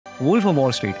Wolf of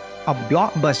Wall Street, a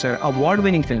blockbuster,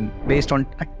 award-winning film based on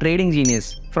a trading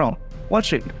genius from Wall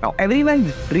Street. Now,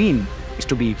 everyone's dream is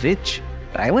to be rich,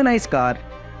 drive a nice car,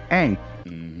 and...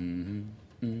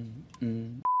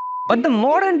 But the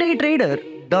modern day trader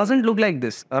doesn't look like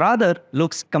this. Rather,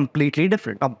 looks completely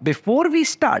different. Now, before we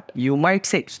start, you might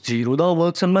say, Zerodha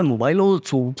works on my mobile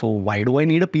also, so why do I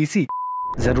need a PC?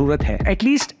 Zarurat hai. At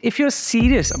least if you're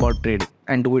serious about trading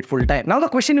and do it full time. Now the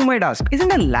question you might ask,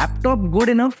 isn't a laptop good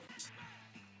enough?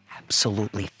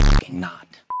 Absolutely not.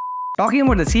 Talking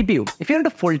about the CPU, if you're into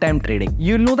full-time trading,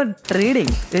 you'll know that trading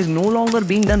is no longer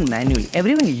being done manually.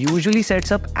 Everyone usually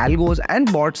sets up algos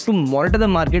and bots to monitor the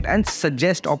market and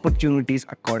suggest opportunities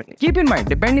accordingly. Keep in mind,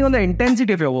 depending on the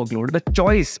intensity of your workload, the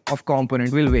choice of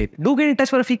component will vary. Do get in touch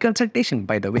for a free consultation,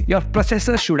 by the way. Your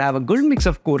processor should have a good mix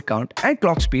of core count and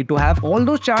clock speed to have all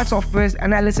those chart softwares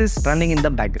analysis running in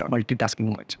the background.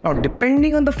 Multitasking much. Now,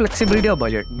 depending on the flexibility of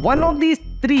budget, one of these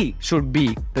three should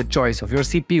be the choice of your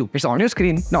CPU. It's on your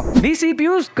screen. Now, these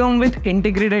CPUs come with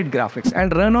integrated graphics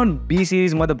and run on B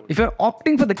series motherboard. If you're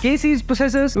opting for the K series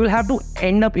processors, you will have to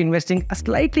end up investing a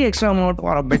slightly extra amount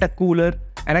for a better cooler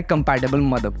and a compatible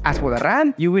motherboard. As for the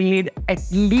RAM, you will need at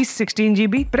least 16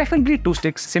 GB, preferably 2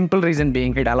 sticks. Simple reason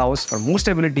being it allows for more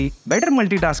stability, better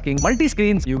multitasking,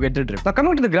 multi-screens, you get the drift. Now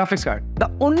coming to the graphics card,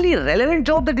 the only relevant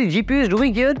job that the GPU is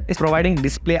doing here is providing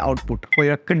display output for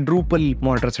your quadruple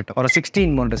monitor setup or a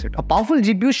 16 monitor setup. A powerful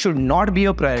GPU should not be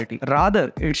your priority.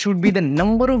 Rather, it should be the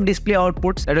number of display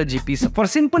outputs that a GPU supports. For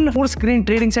simple 4-screen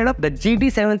trading setup, the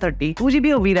GT730,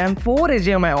 2GB of VRAM, 4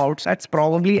 HDMI outs, that's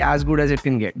probably as good as it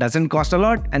can get. Doesn't cost a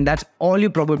lot, and that's all you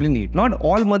probably need. Not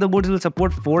all motherboards will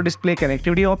support 4 display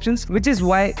connectivity options, which is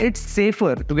why it's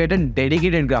safer to get a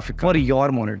dedicated graphic for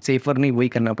your monitor. Safer nahi wahi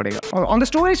karna padega. On the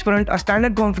storage front, a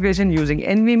standard configuration using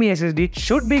NVMe SSD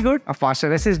should be good. A faster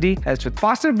SSD helps with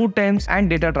faster boot times and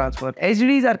data transfer.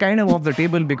 HDDs are kind of off the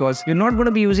table because you're not going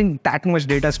to be using that much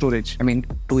data storage. I mean,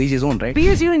 to each his own, right?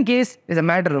 PSU in case is a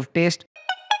matter of taste.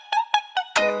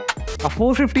 A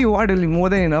 450 watt will be more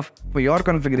than enough for your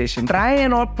configuration. Try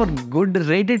and opt for good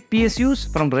rated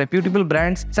PSUs from reputable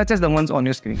brands such as the ones on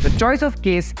your screen. The choice of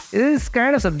case is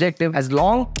kind of subjective. As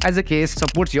long as the case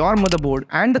supports your motherboard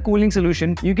and the cooling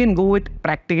solution, you can go with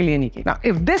practically any case. Now,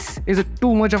 if this is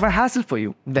too much of a hassle for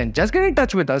you, then just get in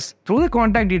touch with us through the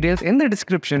contact details in the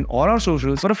description or our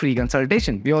socials for a free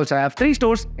consultation. We also have 3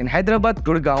 stores in Hyderabad,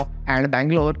 Gurgaon and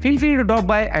Bangalore. Feel free to drop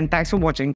by, and thanks for watching.